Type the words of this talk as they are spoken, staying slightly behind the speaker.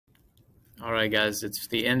All right, guys, it's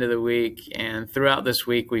the end of the week, and throughout this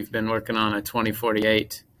week, we've been working on a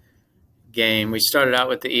 2048 game. We started out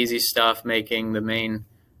with the easy stuff, making the main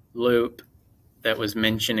loop that was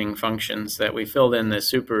mentioning functions that we filled in the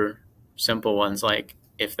super simple ones, like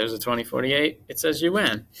if there's a 2048, it says you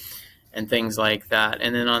win, and things like that.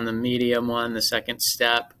 And then on the medium one, the second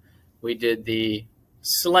step, we did the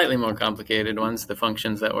slightly more complicated ones, the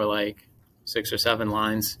functions that were like 6 or 7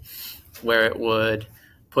 lines, where it would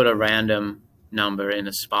put a random number in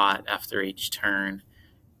a spot after each turn.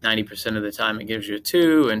 90% of the time it gives you a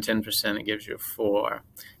 2, and 10% it gives you a 4.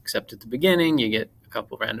 Except at the beginning, you get a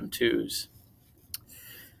couple random 2s.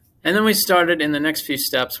 And then we started in the next few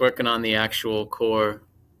steps working on the actual core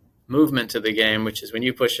movement of the game, which is when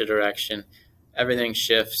you push a direction, everything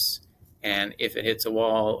shifts, and if it hits a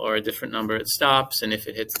wall or a different number, it stops, and if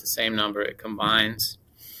it hits the same number, it combines.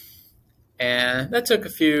 And that took a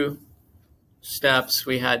few steps.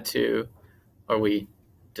 We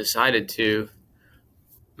decided to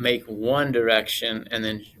make one direction and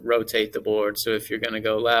then rotate the board. So if you're going to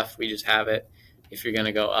go left, we just have it. If you're going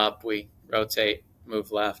to go up, we rotate,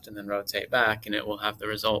 move left, and then rotate back, and it will have the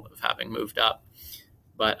result of having moved up.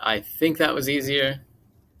 But I think that was easier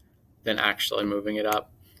than actually moving it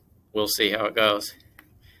up. We'll see how it goes.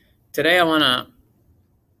 Today I want to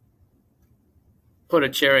put a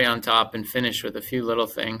cherry on top and finish with a few little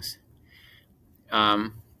things.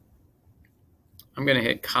 I'm going to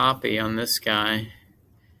hit copy on this guy,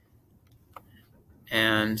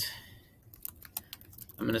 and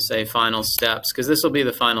I'm going to say final steps, because this will be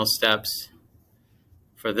the final steps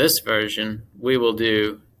for this version. We will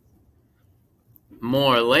do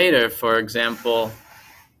more later, for example,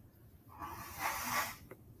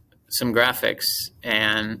 some graphics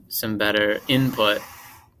and some better input.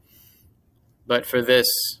 But for this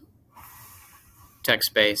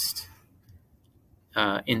text-based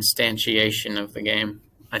instantiation of the game,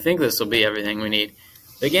 I think this will be everything we need.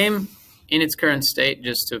 The game in its current state,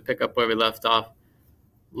 just to pick up where we left off,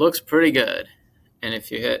 looks pretty good. And if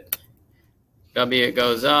you hit W, it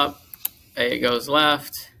goes up, A, it goes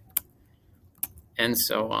left, and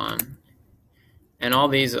so on. And all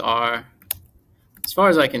these are, as far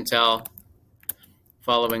as I can tell,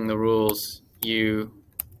 following the rules. You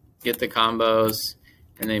get the combos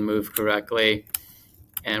and they move correctly,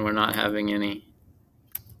 and we're not having any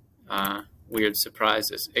weird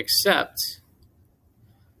surprises, except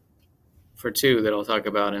for 2 that I'll talk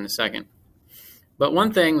about in a second. But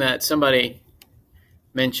one thing that somebody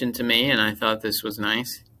mentioned to me, and I thought this was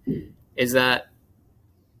nice, is that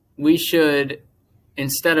we should,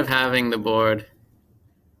 instead of having the board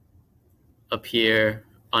appear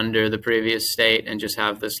under the previous state and just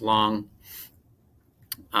have this long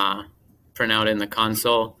printout in the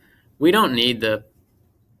console, we don't need the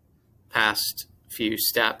past few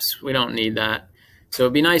steps. We don't need that. So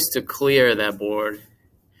it'd be nice to clear that board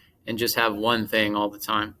and just have one thing all the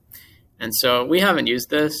time. And so we haven't used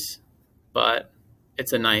this, but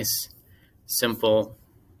it's a nice, simple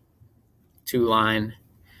 2-line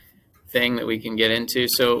thing that we can get into.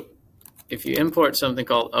 So if you import something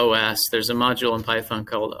called OS, there's a module in Python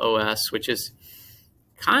called OS, which is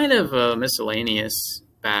kind of a miscellaneous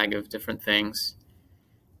bag of different things.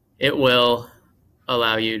 It will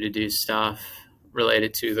allow you to do stuff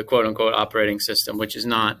related to the quote-unquote operating system, which is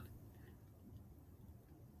not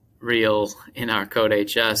real in our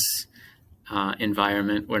CodeHS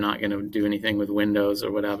environment. We're not going to do anything with Windows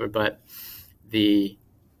or whatever, but the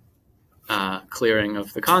clearing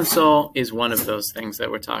of the console is one of those things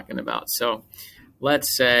that we're talking about. So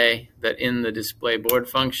let's say that in the display board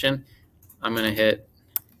function, I'm going to hit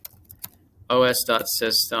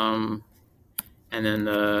os.system, and then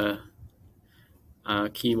the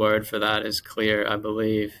keyword for that is clear, I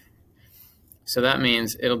believe. So that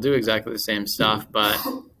means it'll do exactly the same stuff, but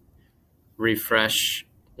refresh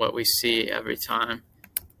what we see every time,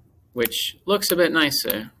 which looks a bit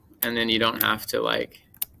nicer. And then you don't have to like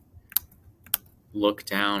look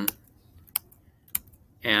down.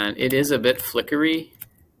 And it is a bit flickery.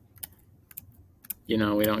 You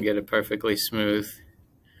know, we don't get a perfectly smooth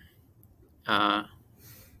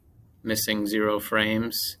missing 0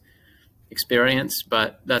 frames experience,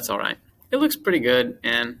 but that's all right. It looks pretty good,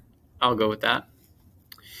 and I'll go with that.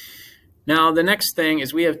 Now, the next thing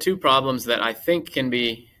is we have 2 problems that I think can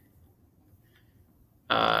be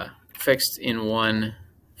fixed in one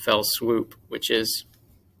fell swoop, which is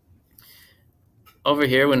over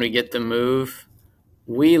here when we get the move,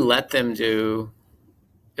 we let them do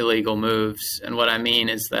illegal moves. And what I mean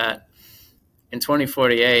is that in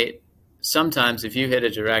 2048, sometimes if you hit a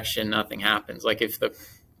direction, nothing happens. Like if the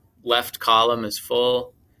left column is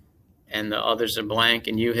full and the others are blank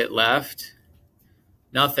and you hit left,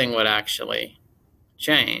 nothing would actually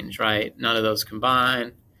change, right? None of those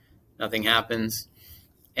combine, nothing happens.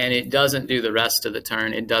 And it doesn't do the rest of the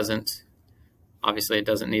turn. It doesn't, obviously it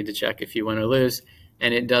doesn't need to check if you win or lose,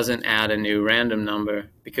 and it doesn't add a new random number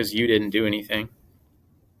because you didn't do anything.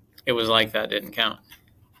 It was like that didn't count.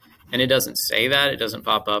 And it doesn't say that. It doesn't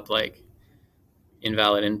pop up like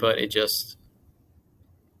invalid input. It just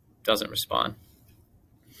doesn't respond.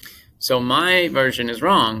 So my version is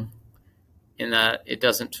wrong in that it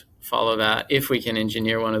doesn't follow that. If we can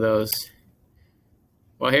engineer one of those,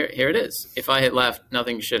 well, here it is. If I hit left,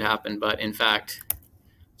 nothing should happen, but in fact,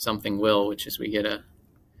 something will, which is we get a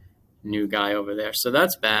new guy over there. So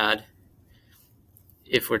that's bad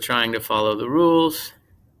if we're trying to follow the rules.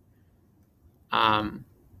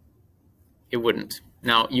 It wouldn't.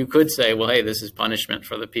 Now, you could say, well, hey, this is punishment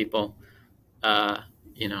for the people,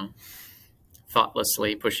 you know,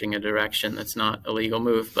 thoughtlessly pushing a direction that's not a legal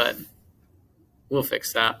move, but we'll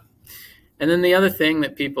fix that. And then the other thing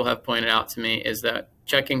that people have pointed out to me is that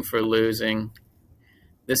checking for losing,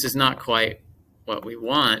 this is not quite what we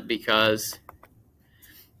want, because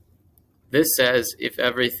this says if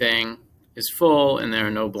everything is full and there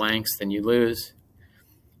are no blanks, then you lose.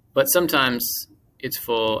 But sometimes it's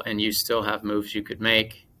full and you still have moves you could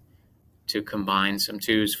make to combine some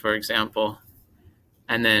twos, for example.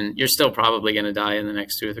 And then you're still probably going to die in the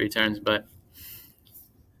next 2 or 3 turns, but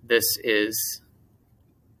this is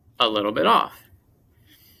a little bit off.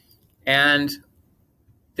 And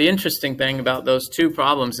the interesting thing about those two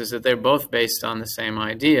problems is that they're both based on the same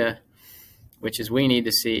idea, which is we need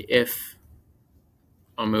to see if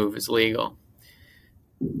a move is legal.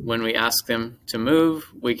 When we ask them to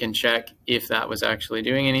move, we can check if that was actually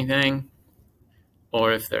doing anything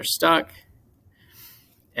or if they're stuck.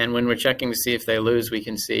 And when we're checking to see if they lose, we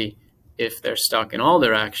can see if they're stuck in all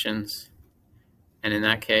their actions. And in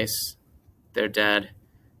that case, they're dead,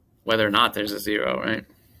 whether or not there's a 0, right?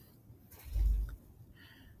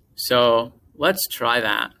 So let's try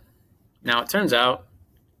that. Now, it turns out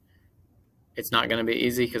it's not going to be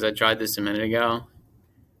easy because I tried this a minute ago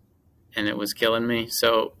and it was killing me.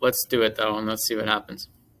 So let's do it, though, and let's see what happens.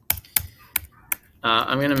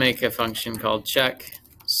 I'm going to make a function called check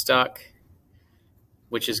stuck,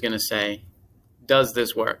 which is going to say, does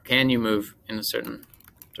this work? Can you move in a certain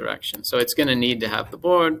direction? So it's going to need to have the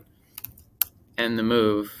board and the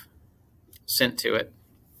move sent to it.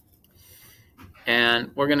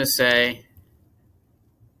 And we're going to say,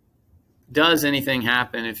 does anything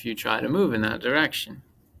happen if you try to move in that direction?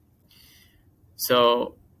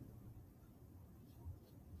 So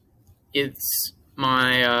it's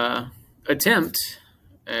my attempt,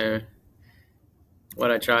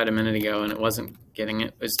 what I tried a minute ago and it wasn't getting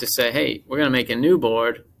it, was to say, hey, we're going to make a new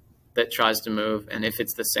board that tries to move, and if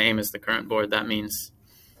it's the same as the current board, that means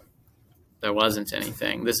there wasn't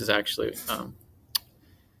anything. This is actually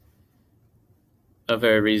a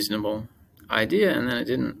very reasonable idea, and then it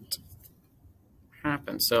didn't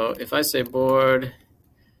happen. So if I say board,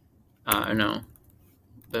 no,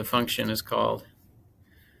 the function is called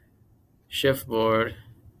shift board,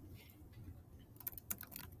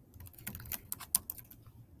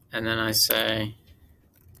 and then I say,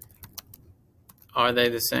 are they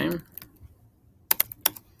the same?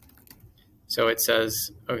 So it says,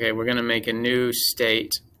 okay, we're going to make a new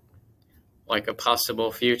state, like a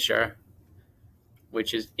possible future,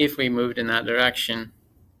 which is if we moved in that direction,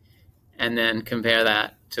 and then compare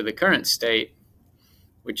that to the current state,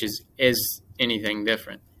 which is anything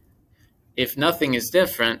different? If nothing is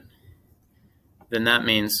different, then that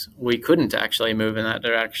means we couldn't actually move in that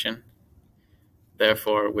direction.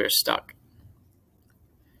 Therefore, we're stuck.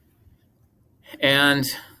 And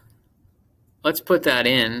let's put that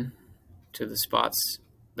in to the spots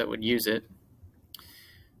that would use it.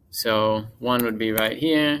 So one would be right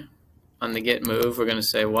here. On the get move, we're going to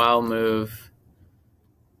say while move,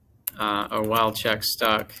 or while check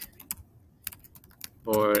stuck,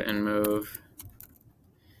 board and move,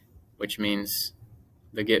 which means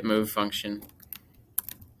the get move function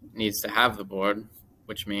needs to have the board,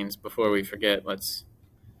 which means before we forget, let's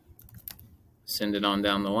send it on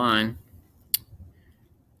down the line.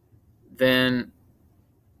 Then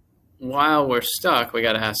while we're stuck, we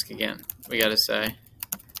got to ask again. We got to say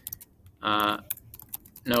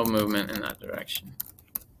no movement in that direction.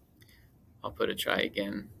 I'll put a try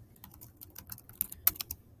again,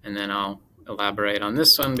 and then I'll elaborate on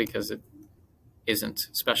this one because it isn't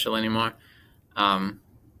special anymore.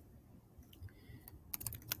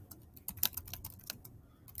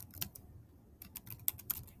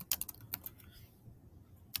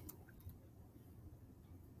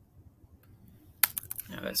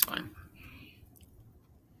 Yeah, that's fine.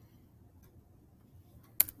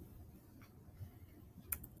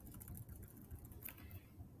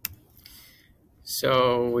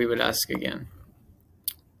 So we would ask again.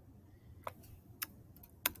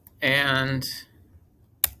 And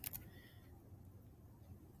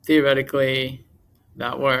theoretically,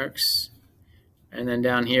 that works. And then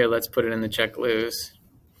down here, let's put it in the check lose,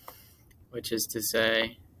 which is to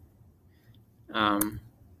say,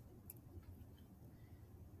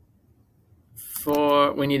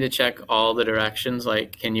 we need to check all the directions,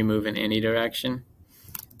 like can you move in any direction?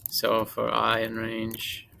 So for I in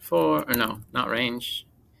range 4, or no, not range,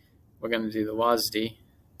 we're going to do the WASD.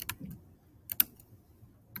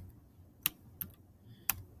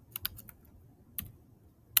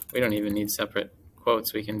 We don't even need separate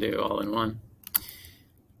quotes, we can do all in one.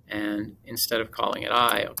 And instead of calling it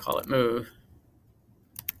I, I'll call it move.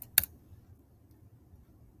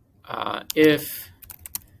 If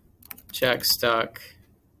check stuck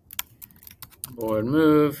board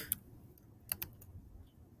move,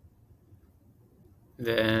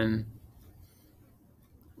 then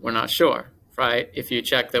we're not sure, right? If you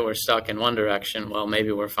check that we're stuck in one direction, well,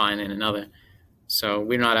 maybe we're fine in another. So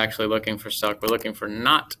we're not actually looking for stuck, we're looking for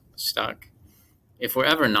not stuck. If we're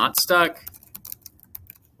ever not stuck,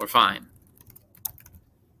 we're fine.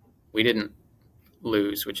 We didn't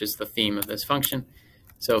lose, which is the theme of this function.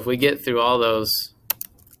 So if we get through all those,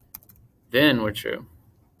 then we're true.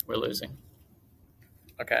 We're losing.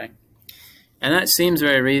 Okay. And that seems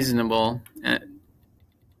very reasonable.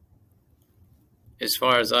 As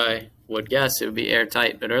far as I would guess, it would be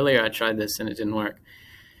airtight. But earlier I tried this and it didn't work.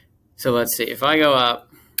 So let's see. If I go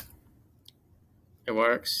up, it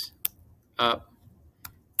works. Up,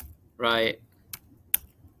 right,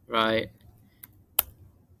 right.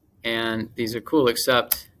 And these are cool,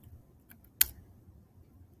 except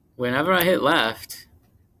whenever I hit left,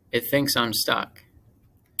 it thinks I'm stuck,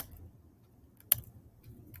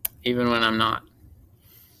 even when I'm not.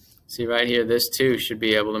 See right here, this too should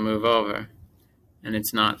be able to move over, and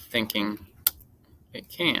it's not thinking it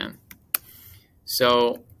can.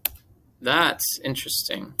 So that's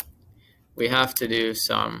interesting. We have to do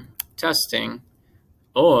some testing,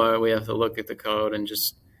 or we have to look at the code and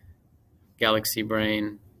just galaxy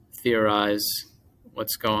brain theorize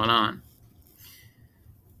what's going on.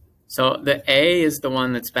 So the A is the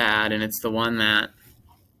one that's bad, and it's the one that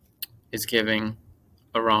is giving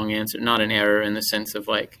a wrong answer. Not an error in the sense of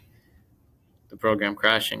like the program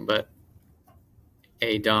crashing, but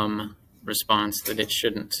a dumb response that it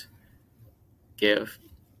shouldn't give.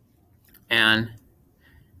 And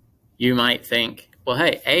you might think, well,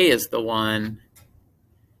 hey, A is the one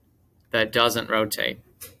that doesn't rotate.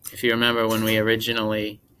 If you remember when we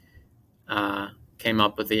originally came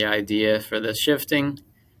up with the idea for the shifting,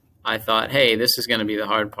 I thought, hey, this is going to be the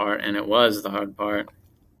hard part, and it was the hard part.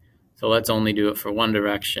 So let's only do it for one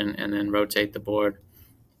direction and then rotate the board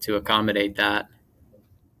to accommodate that.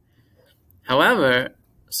 However,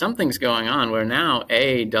 something's going on where now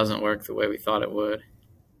A doesn't work the way we thought it would.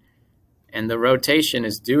 And the rotation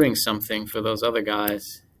is doing something for those other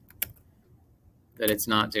guys that it's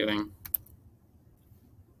not doing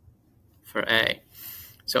for A.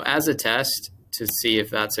 So as a test to see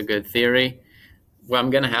if that's a good theory, well,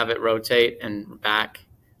 I'm going to have it rotate and back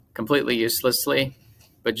completely uselessly,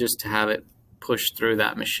 but just to have it push through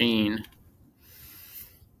that machine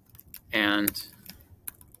and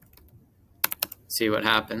see what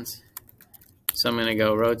happens. So I'm going to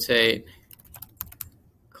go rotate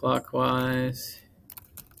clockwise.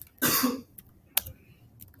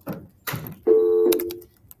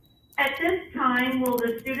 At this time, will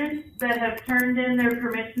the students that have turned in their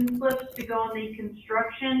permission slips to go on the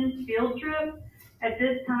construction field trip, at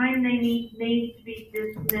this time they need to be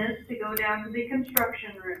dismissed to go down to the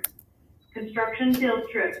construction room. Construction field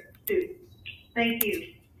trip students. Thank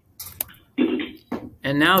you.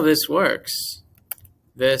 And now this works.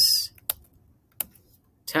 This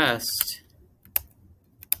test,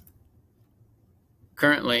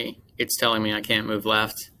 currently it's telling me I can't move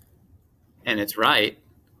left, and it's right.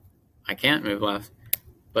 I can't move left.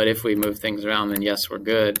 But if we move things around, then yes, we're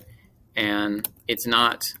good. And it's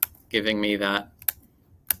not giving me that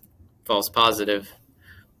false positive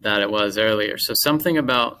that it was earlier. So something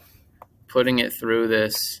about putting it through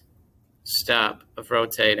this step of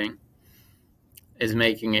rotating is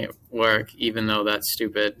making it work, even though that's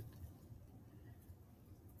stupid.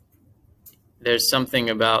 There's something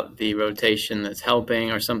about the rotation that's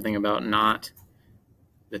helping, or something about not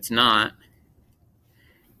that's not.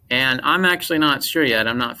 And I'm actually not sure yet.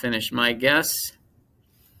 I'm not finished. My guess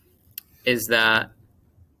is that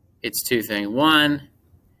it's two things. One,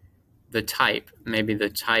 the type. Maybe the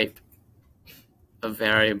type of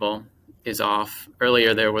variable is off.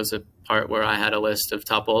 Earlier there was a part where I had a list of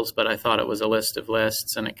tuples, but I thought it was a list of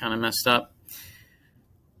lists, and it kind of messed up.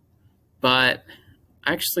 But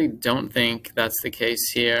I actually don't think that's the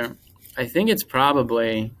case here. I think it's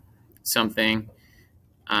probably something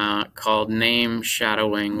called name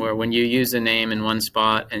shadowing, where when you use a name in one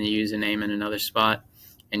spot and you use a name in another spot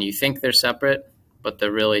and you think they're separate, but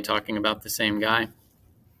they're really talking about the same guy.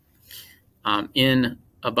 In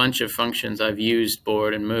a bunch of functions, I've used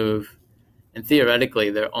board and move, and theoretically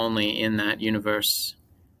they're only in that universe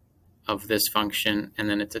of this function, and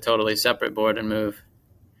then it's a totally separate board and move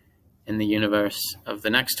in the universe of the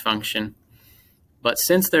next function. But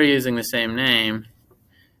since they're using the same name,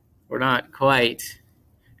 we're not quite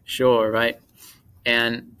sure, right?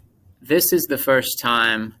 And this is the first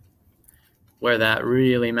time where that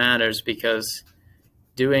really matters, because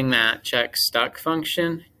doing that check stuck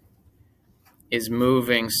function is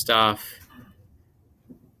moving stuff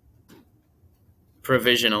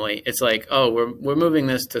provisionally. It's like, oh, we're moving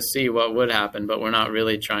this to see what would happen, but we're not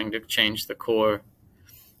really trying to change the core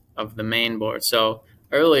of the main board. So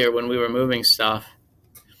earlier when we were moving stuff,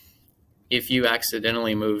 if you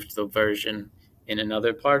accidentally moved the version in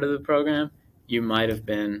another part of the program, you might have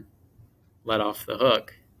been let off the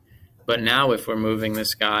hook. But now if we're moving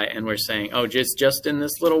this guy and we're saying, oh, just in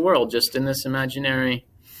this little world, just in this imaginary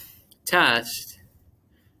test,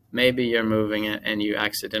 maybe you're moving it and you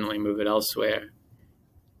accidentally move it elsewhere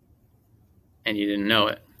and you didn't know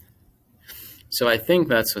it. So I think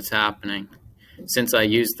that's what's happening. Since I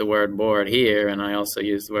used the word board here, and I also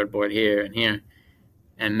used the word board here and here,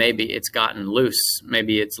 and maybe it's gotten loose,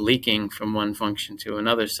 maybe it's leaking from one function to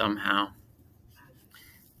another somehow.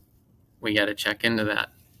 We got to check into that.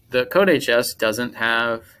 The CodeHS doesn't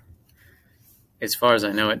have, as far as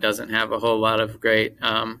I know, it doesn't have a whole lot of great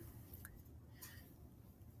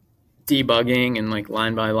debugging and like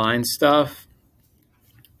line by line stuff,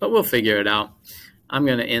 but we'll figure it out. I'm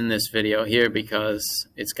going to end this video here because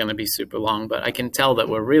it's going to be super long, but I can tell that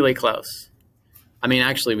we're really close. I mean,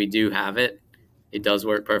 actually, we do have it. It does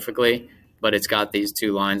work perfectly, but it's got these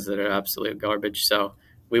two lines that are absolute garbage. So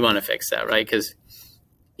we want to fix that, right? Because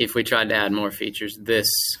if we tried to add more features, this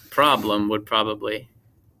problem would probably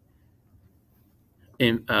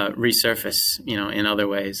resurface, in other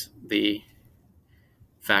ways, the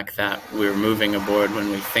fact that we're moving a board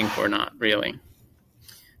when we think we're not really.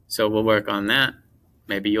 So we'll work on that.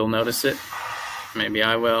 Maybe you'll notice it. Maybe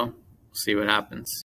I will. See what happens.